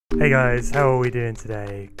Hey guys, how are we doing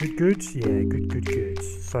today? Good? Yeah, good.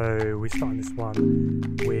 So we're starting this one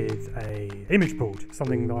with a image board,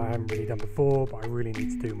 something that I haven't really done before, but I really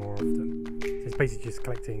need to do more often. So it's basically just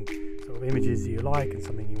collecting sort of images that you like and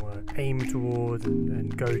something you want to aim towards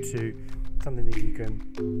and go to, something that you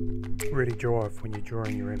can really draw off when you're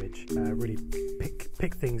drawing your image. Really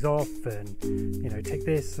pick things off and, take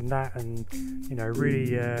this and that and,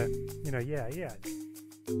 really, yeah.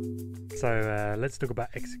 So let's talk about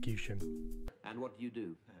execution. And what do you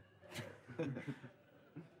do?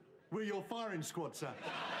 We're your firing squad, sir.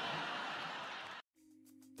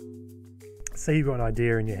 Say you've got an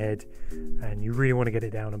idea in your head and you really want to get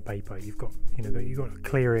it down on paper. You've got a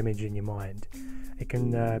clear image in your mind. It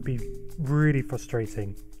can be really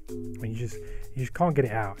frustrating when you just can't get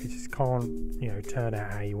it out. It just can't turn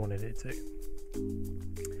out how you wanted it to.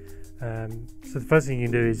 So the first thing you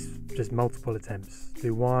can do is just multiple attempts.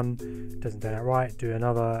 Do one, doesn't turn out right, do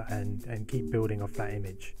another, and keep building off that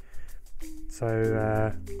image. So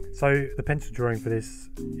the pencil drawing for this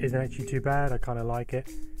isn't actually too bad. I kind of like it.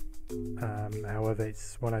 However,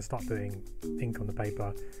 it's when I start doing ink on the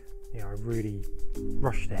paper, I really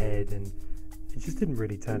rushed ahead and it just didn't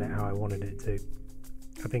really turn out how I wanted it to.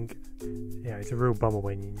 I think it's a real bummer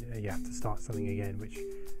when you have to start something again, which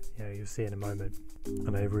you'll see in a moment.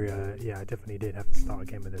 And I definitely did have to start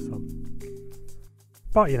again with this one.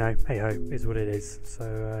 But hey ho, is what it is.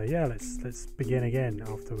 So let's begin again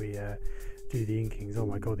after we do the inkings. Oh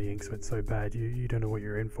my god, the inks went so bad. You don't know what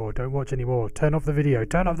you're in for. Don't watch anymore. Turn off the video.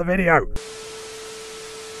 Turn off the video.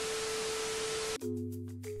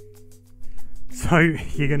 So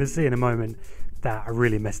you're going to see in a moment that I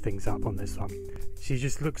really messed things up on this one. She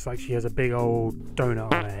just looks like she has a big old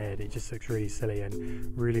donut on her head. It just looks really silly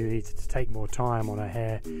and really needed to take more time on her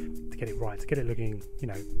hair to get it right, to get it looking,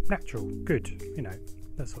 natural, good,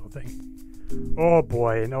 that sort of thing. Oh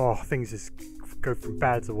boy, and things just go from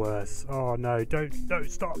bad to worse. Oh no, don't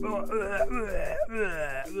stop.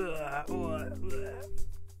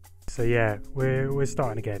 So yeah, we're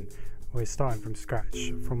starting again. We're starting from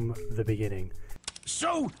scratch, from the beginning.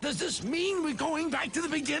 So, does this mean we're going back to the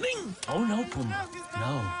beginning? Oh, no, Puma.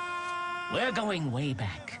 No. We're going way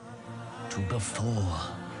back to before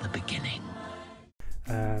the beginning.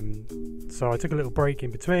 So I took a little break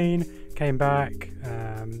in between, came back,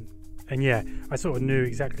 and I sort of knew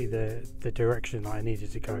exactly the direction that I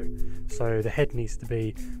needed to go. So the head needs to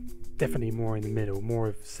be definitely more in the middle, more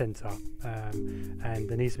of center, and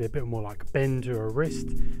there needs to be a bit more like a bend to her wrist,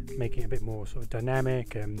 making it a bit more sort of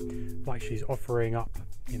dynamic and like she's offering up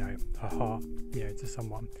her heart to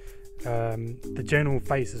someone. The general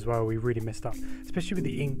face as well, we really messed up, especially with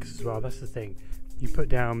the inks as well. That's the thing, you put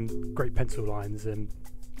down great pencil lines and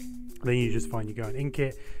then you just find you go and ink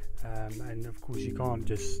it, and of course you can't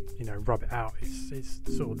just rub it out. It's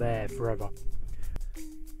sort of there forever.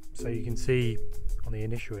 So you can see on the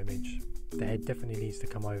initial image, the head definitely needs to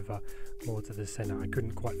come over more to the center. I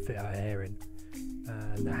couldn't quite fit her hair in,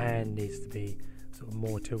 and the hand needs to be sort of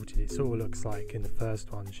more tilted. It sort of looks like in the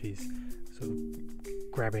first one she's sort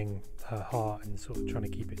of grabbing her heart and sort of trying to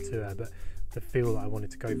keep it to her, but the feel that I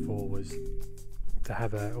wanted to go for was to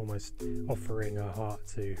have her almost offering her heart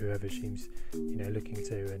to whoever she's looking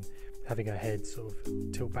to, and having her head sort of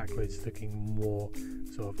tilt backwards, looking more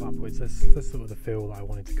sort of upwards. That's sort of the feel that I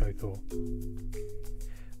wanted to go for.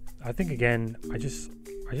 I think again, I just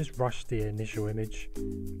rushed the initial image,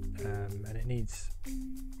 and it needs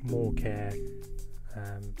more care.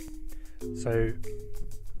 So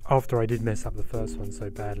after I did mess up the first one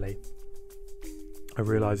so badly, I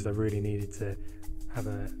realised I really needed to have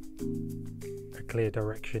a clear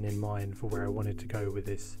direction in mind for where I wanted to go with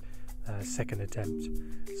this second attempt.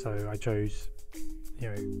 So I chose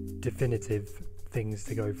definitive things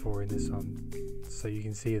to go for in this one. So you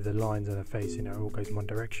can see the lines on her face, it all goes in one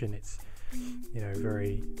direction. It's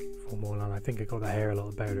very formal, and I think I got the hair a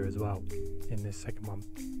lot better as well in this second one.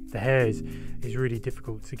 The hair is really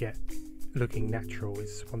difficult to get looking natural.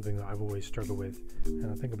 It's one thing that I've always struggled with,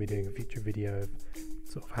 and I think I'll be doing a future video of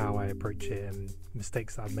sort of how I approach it and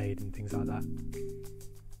mistakes that I've made and things like that.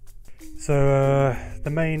 So the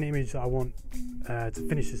main image that I want to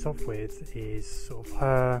finish this off with is sort of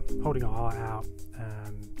her holding her heart out,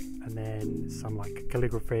 and then some like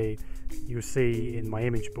calligraphy. You'll see in my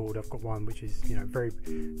image board I've got one which is very,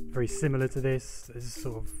 very similar to this. This is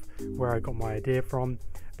sort of where I got my idea from,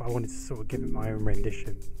 but I wanted to sort of give it my own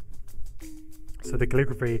rendition. So the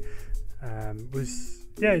calligraphy was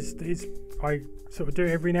I sort of do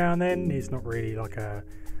it every now and then. It's not really like a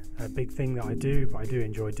big thing that I do, but I do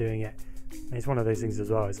enjoy doing it. And it's one of those things as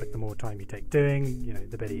well, it's like the more time you take doing,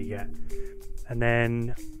 the better you get. And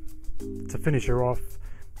then to finish her off,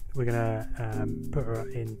 we're gonna put her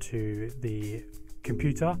into the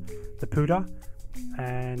computer, the Puda,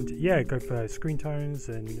 and yeah, go for screen tones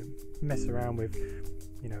and mess around with,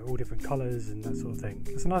 you know, all different colors and that sort of thing.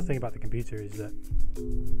 That's another thing about the computer, is that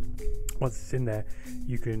once it's in there,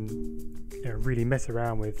 you can, you know, really mess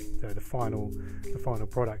around with the final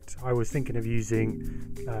product. I was thinking of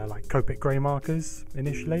using like Copic grey markers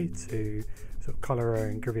initially to sort of colour her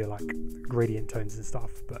and give you like gradient tones and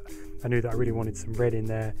stuff, but I knew that I really wanted some red in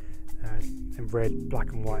there, and red,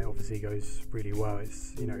 black and white obviously goes really well.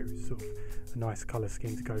 It's, you know, sort of a nice colour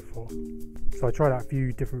scheme to go for. So I tried out a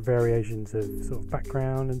few different variations of sort of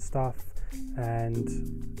background and stuff,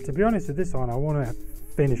 and to be honest with this one, I want to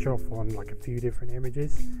finish off on like a few different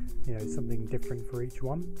images, you know, something different for each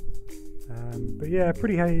one. But yeah,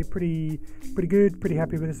 pretty good, pretty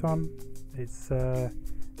happy with this one. It's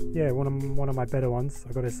yeah, one of my better ones,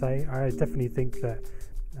 I gotta say. I definitely think that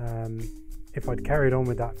if I'd carried on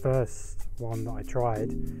with that first one that I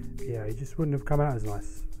tried, yeah, it just wouldn't have come out as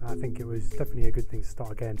nice. I think it was definitely a good thing to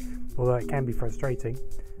start again, although it can be frustrating,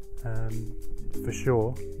 for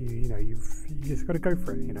sure. You know, you just got to go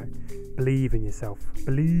for it. You know, believe in yourself.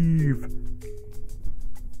 Believe.